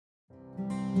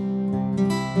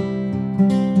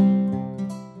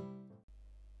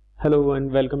Hello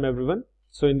and welcome everyone.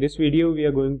 So in this video we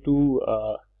are going to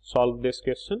solve this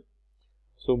question.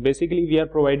 So basically we are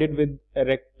provided with a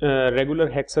regular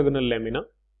hexagonal lamina.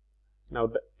 Now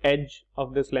the edge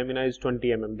of this lamina is 20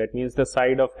 mm. That means the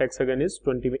side of hexagon is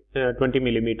 20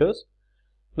 millimeters.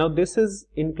 Now this is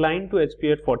inclined to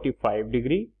HP at 45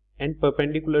 degree and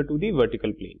perpendicular to the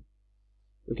vertical plane.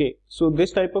 Okay, so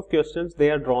this type of questions, they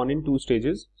are drawn in two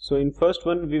stages. So in first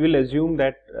one we will assume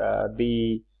that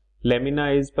the lamina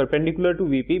is perpendicular to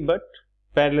VP but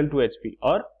parallel to HP,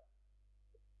 or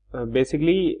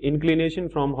basically inclination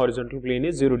from horizontal plane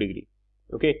is 0 degree.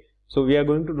 Okay, so we are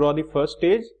going to draw the first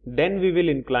stage, then we will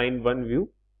incline one view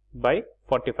by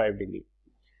 45 degree.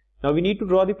 Now we need to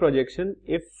draw the projection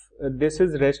if this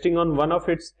is resting on one of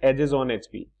its edges on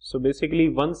HP. So basically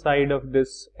one side of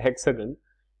this hexagon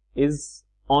is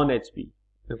on HP,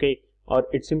 okay, or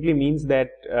it simply means that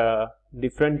the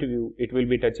front view, it will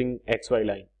be touching XY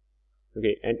line.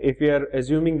 Okay, and if we are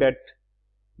assuming that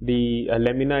the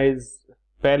lamina is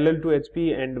parallel to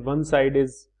HP and one side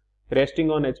is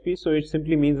resting on HP, so it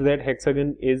simply means that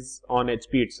hexagon is on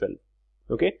HP itself.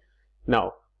 Okay,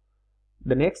 now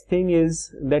the next thing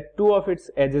is that two of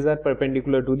its edges are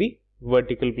perpendicular to the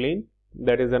vertical plane.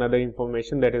 That is another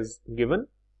information that is given,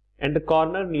 and the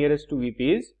corner nearest to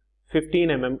VP is 15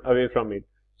 mm away from it.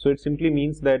 So it simply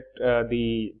means that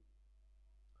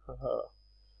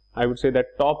I would say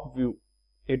that top view,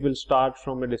 it will start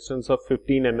from a distance of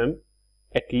 15 mm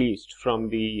at least from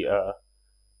the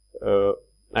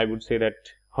I would say that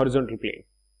horizontal plane,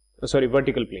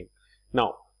 vertical plane.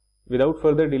 Now without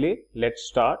further delay, let's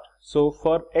start. So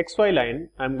for XY line,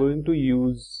 I'm going to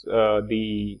use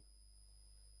the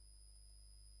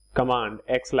command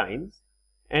X lines,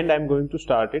 and I'm going to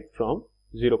start it from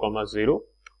 0, 0,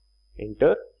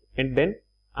 enter, and then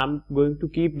I'm going to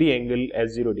keep the angle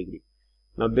as 0 degree.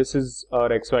 Now this is our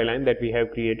XY line that we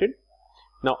have created.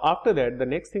 Now after that, the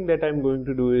next thing that I'm going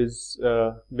to do is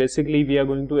basically we are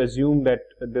going to assume that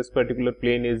this particular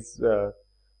plane is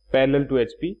parallel to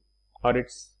HP, or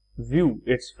its view,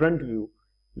 its front view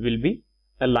will be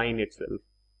a line itself.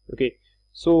 Okay,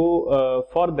 so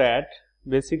for that,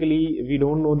 basically we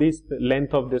don't know this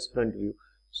length of this front view.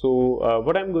 So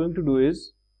what I'm going to do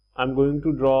is I'm going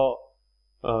to draw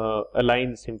a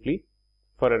line simply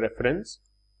for a reference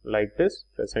like this,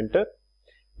 press enter.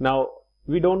 Now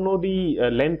we don't know the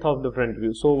length of the front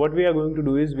view, so what we are going to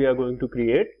do is we are going to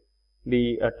create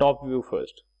the top view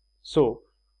first. So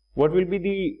what will be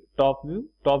the top view?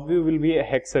 Top view will be a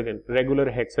hexagon, regular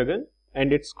hexagon,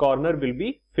 and its corner will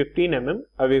be 15 mm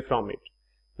away from it.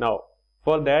 Now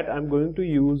for that I'm going to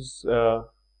use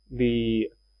the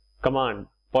command,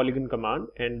 polygon command,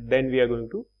 and then we are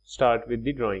going to start with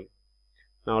the drawing.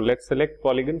 Now let's select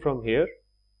polygon from here,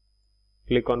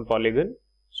 click on polygon,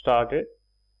 start it.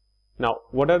 Now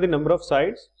what are the number of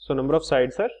sides? So number of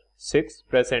sides are 6,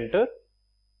 press enter.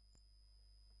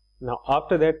 Now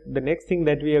after that, the next thing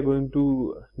that we are going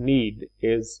to need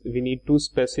is we need to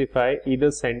specify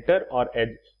either center or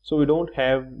edge. So we don't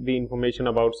have the information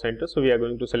about center, so we are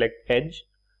going to select edge.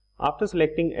 After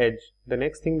selecting edge, the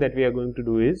next thing that we are going to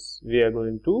do is we are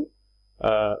going to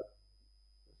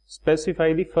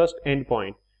specify the first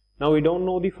endpoint. Now we don't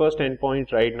know the first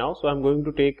endpoint right now, so I'm going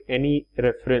to take any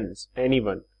reference, any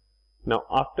one. Now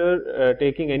after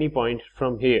taking any point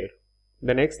from here,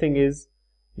 the next thing is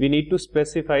we need to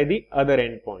specify the other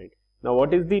endpoint. Now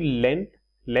what is the length?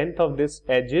 Length of this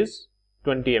edge is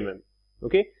 20 mm.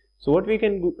 Okay, so what we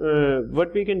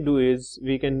can do is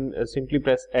we can simply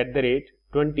press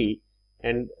 @20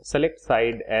 and select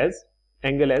side as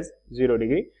angle as 0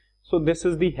 degree. So this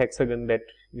is the hexagon that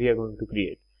we are going to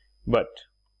create. But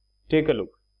take a look,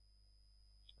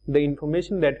 the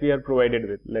information that we are provided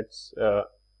with. Let's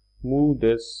move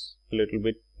this a little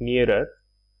bit nearer.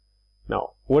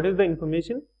 Now what is the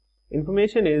information?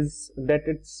 Information is that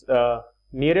its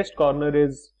nearest corner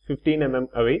is 15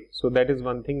 mm away, so that is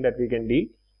one thing that we can deal.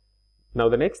 Now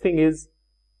the next thing is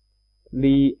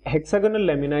the hexagonal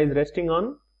lamina is resting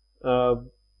on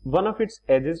one of its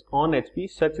edges on HP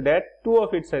such that two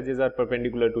of its edges are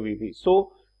perpendicular to VP.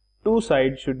 So two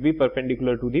sides should be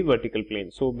perpendicular to the vertical plane.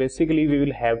 So basically we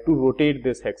will have to rotate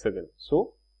this hexagon.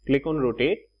 So click on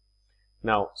rotate.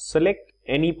 Now select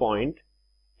any point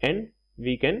and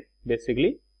we can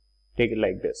basically take it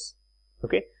like this.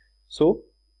 Okay, so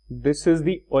this is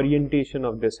the orientation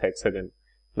of this hexagon.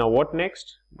 Now what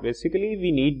next? Basically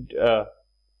we need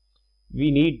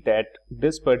that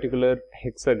this particular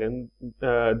hexagon,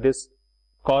 this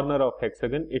corner of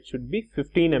hexagon, it should be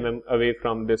 15 mm away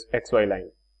from this XY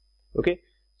line. Okay,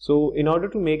 so in order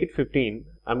to make it 15,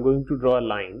 I'm going to draw a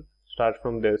line, start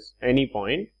from this any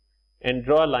point and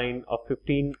draw a line of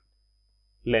 15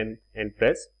 length and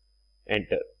press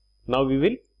enter. Now we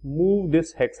will move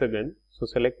this hexagon. So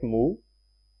select move,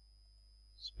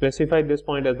 specify this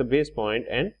point as the base point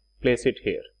and place it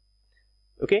here.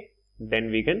 Okay,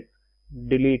 then we can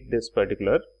delete this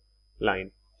particular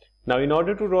line. Now in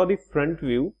order to draw the front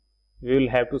view, we will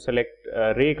have to select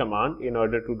ray command in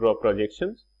order to draw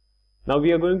projections. Now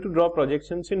we are going to draw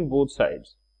projections in both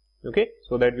sides, okay,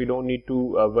 so that we don't need to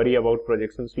worry about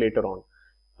projections later on.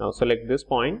 Now select this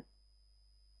point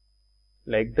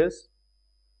like this.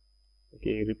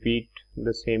 Okay, repeat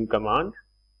the same command,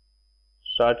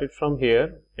 start it from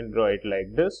here and draw it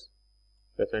like this,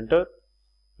 press enter.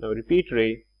 Now repeat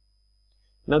ray.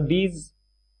 Now these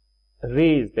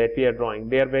rays that we are drawing,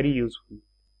 they are very useful.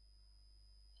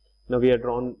 Now we are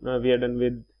done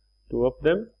with two of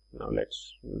them. Now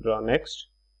let's draw next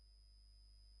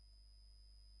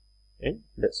and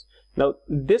this. Now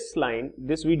this line,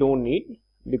 this we don't need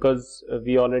because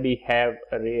we already have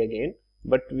a ray again,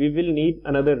 but we will need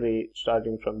another ray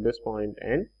starting from this point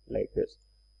and like this.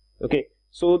 Okay,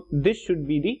 so this should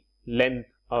be the length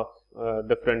of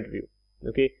the front view.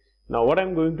 Okay, now what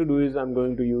I'm going to do is I'm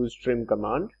going to use trim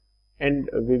command and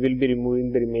we will be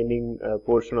removing the remaining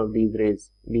portion of these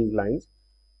rays, these lines.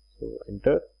 So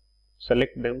enter,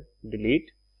 select them, delete.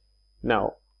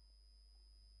 Now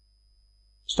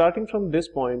starting from this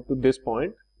point to this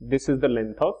point, this is the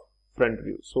length of front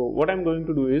view. So what I'm going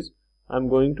to do is I'm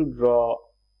going to draw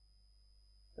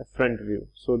a front view.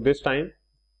 So this time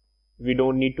we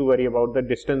don't need to worry about the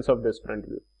distance of this front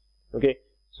view. Okay,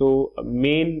 so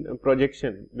main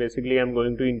projection, basically I'm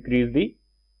going to increase the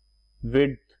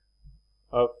width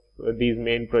of these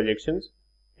main projections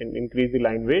and increase the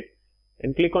line weight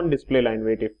and click on display line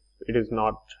weight if it is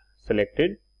not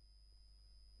selected.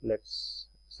 Let's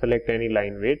select any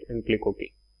line weight and click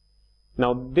OK.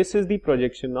 Now this is the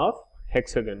projection of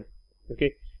hexagon.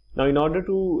 Okay, now in order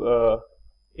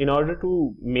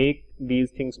to make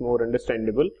these things more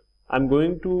understandable, I'm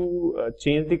going to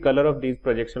change the color of these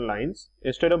projection lines.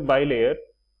 Instead of by layer,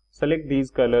 select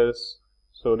these colors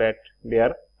so that they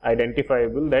are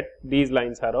identifiable that these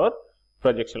lines are our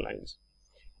projection lines.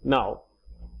 Now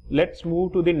let's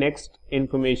move to the next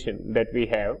information that we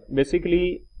have.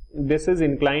 Basically this is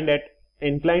inclined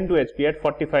to HP at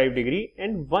 45 degree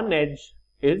and one edge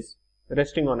is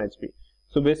resting on HP.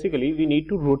 So basically we need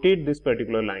to rotate this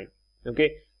particular line.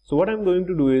 Okay, so what I'm going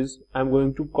to do is I'm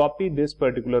going to copy this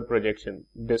particular projection,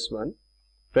 this one,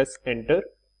 press enter,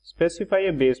 specify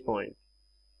a base point.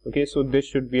 Okay, so this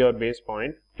should be our base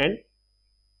point and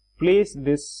place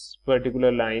this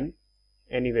particular line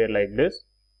anywhere like this,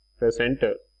 press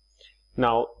enter.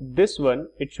 Now this one,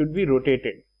 it should be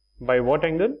rotated by what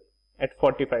angle? At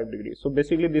 45 degrees. So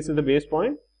basically this is the base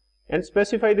point and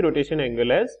specify the rotation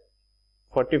angle as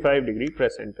 45 degree,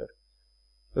 press enter.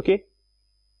 Okay,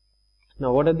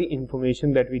 now what are the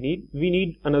information that we need? We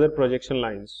need another projection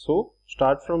lines. So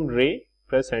start from ray,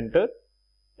 press enter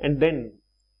and then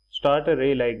start a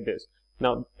ray like this.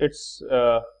 Now its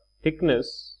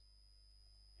thickness,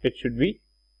 it should be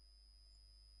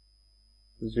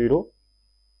 0.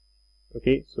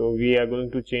 Okay, so we are going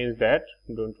to change that,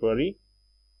 don't worry.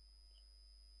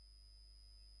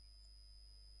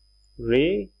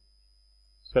 Ray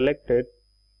selected.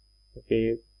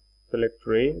 Okay, select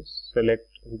ray, select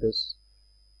this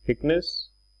thickness,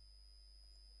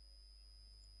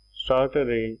 start a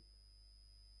ray,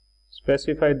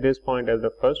 specify this point as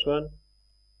the first one,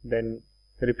 then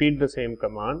repeat the same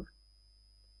command.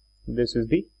 This is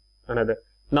the another.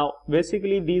 Now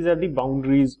basically these are the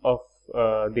boundaries of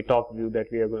the top view that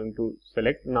we are going to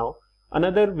select. Now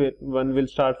another one will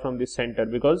start from the center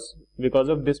because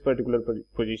of this particular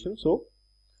position. So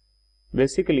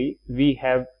basically we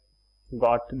have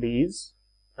got these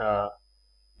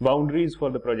boundaries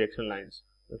for the projection lines.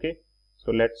 Okay,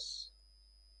 so let's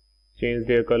change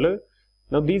their color.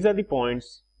 Now these are the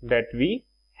points that we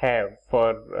have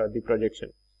for the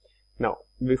projection. Now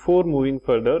before moving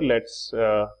further, let's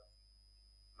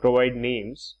provide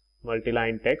names,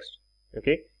 multi-line text,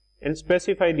 okay, and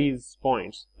specify these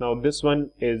points. Now this one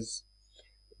is,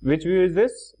 which view is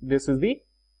this? This is the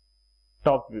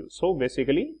top view. So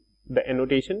basically the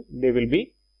annotation, they will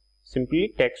be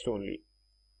simply text only.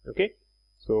 Okay,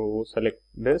 so select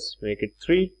this, make it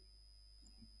 3,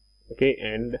 okay,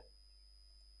 and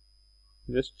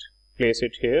just place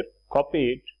it here,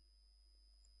 copy it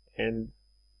and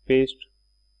paste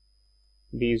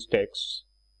these texts.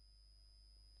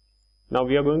 Now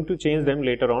we are going to change them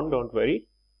later on, don't worry.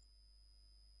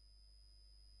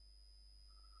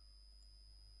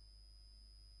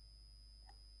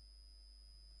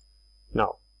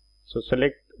 Now, so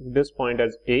select this point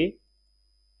as A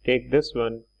take this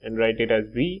one and write it as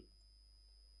B,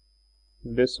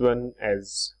 this one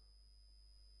as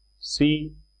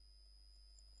C,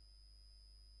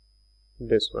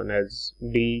 this one as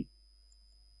D,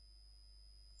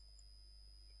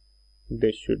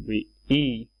 this should be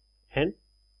E, and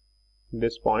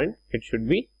this point it should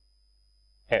be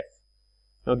F.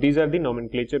 Now these are the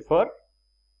nomenclature for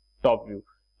top view.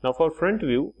 Now for front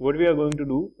view, what we are going to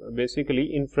do,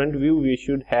 basically in front view we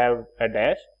should have a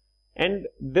dash, and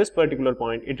this particular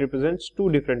point, it represents two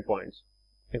different points.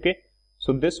 Okay,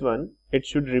 so this one, it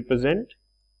should represent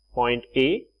point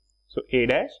A, so A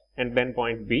dash, and then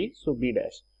point B, so B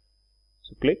dash.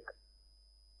 So click,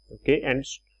 okay, and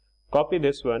copy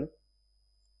this one,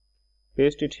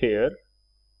 paste it here.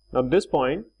 Now this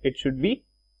point, it should be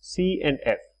C and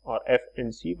F, or F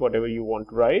and C, whatever you want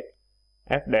to write,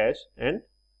 F dash and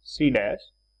C dash.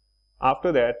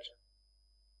 After that,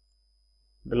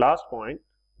 the last point,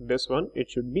 this one, it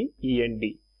should be E and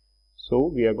D.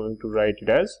 So we are going to write it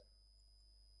as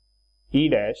E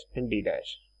dash and D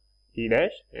dash, E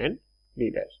dash and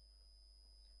D dash.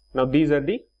 Now these are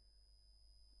the,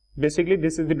 basically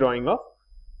this is the drawing of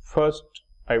first,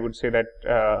 I would say that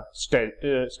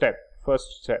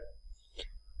first step.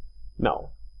 Now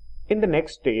in the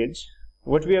next stage,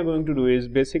 what we are going to do is,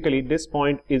 basically this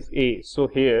point is A, so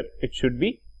here it should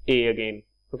be A again,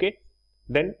 okay,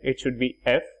 then it should be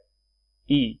F,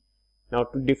 E. Now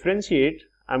to differentiate,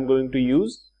 I'm going to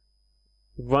use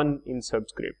 1 in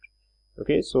subscript.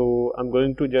 Okay, so I'm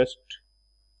going to just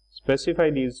specify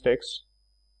these texts,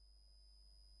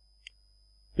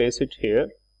 place it here.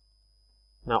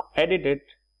 Now edit it,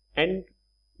 and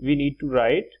we need to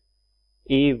write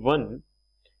A1,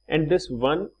 and this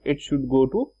 1, it should go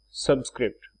to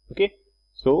subscript. Okay,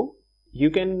 so you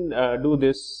can do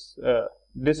this.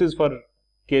 This is for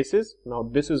cases. Now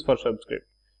this is for subscript.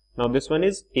 Now this one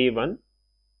is A1,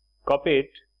 copy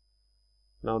it.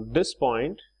 Now this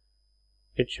point,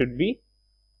 it should be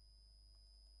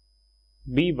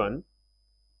B1,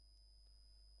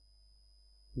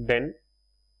 then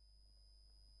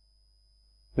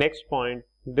next point,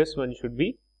 this one should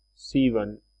be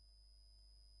C1.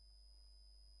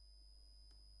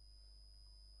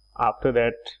 After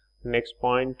that, next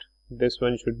point, this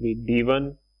one should be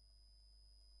D1.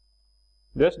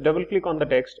 Just double click on the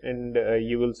text and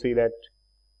you will see that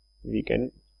we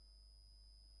can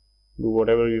do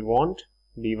whatever we want,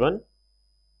 D1.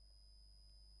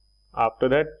 After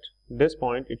that, this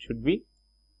point, it should be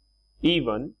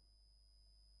E1.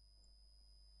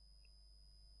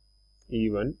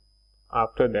 E1.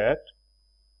 After that,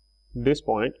 this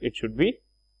point, it should be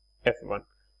F1.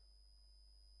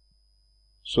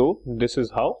 So this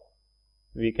is how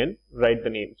we can write the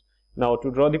names. Now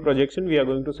to draw the projection, we are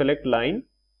going to select line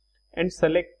and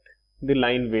select the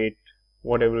line weight,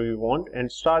 whatever we want,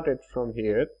 and start it from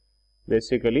here.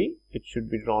 Basically, it should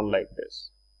be drawn like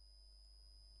this.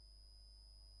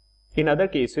 In other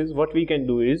cases, what we can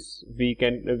do is, we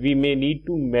may need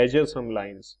to measure some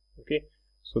lines. Okay,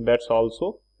 so that's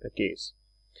also the case.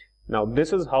 Now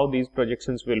this is how these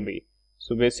projections will be.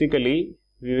 So basically,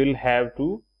 we will have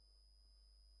to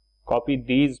copy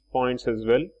these points as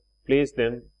well, place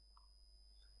them,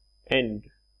 and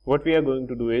what we are going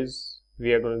to do is,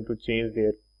 we are going to change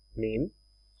their name.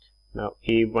 Now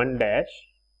A1 dash,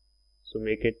 so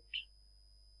make it,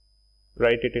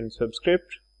 write it in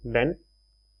subscript, then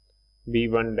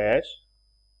B1 dash,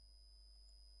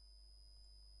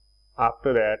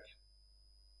 after that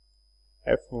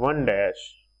F1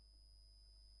 dash,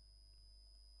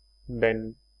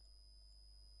 then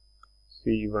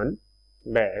C1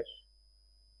 dash,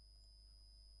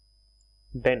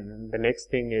 then the next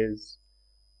thing is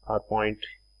our point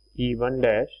E1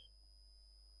 dash,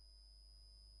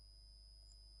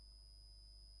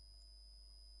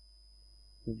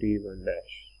 D1 dash.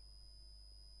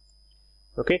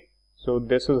 Okay, so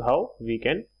this is how we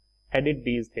can edit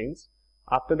these things.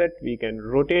 After that, we can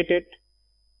rotate it.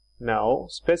 Now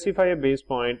specify a base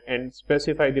point and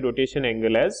specify the rotation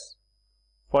angle as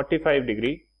 45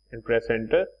 degree and press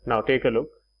enter. Now take a look,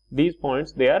 these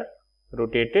points, they are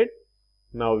rotated.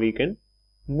 Now we can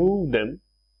move them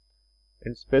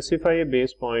and specify a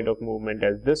base point of movement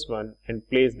as this one and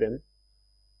place them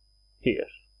here.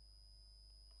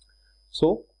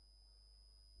 So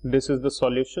this is the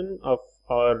solution of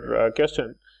our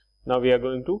question. Now we are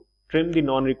going to trim the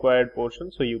non-required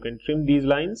portion. So you can trim these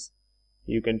lines,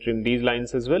 you can trim these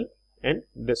lines as well, and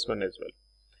this one as well.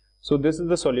 So this is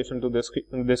the solution to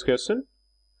this question.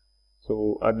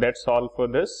 So that's all for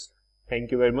this.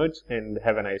 Thank you very much and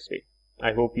have a nice day.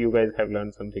 I hope you guys have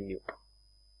learned something new.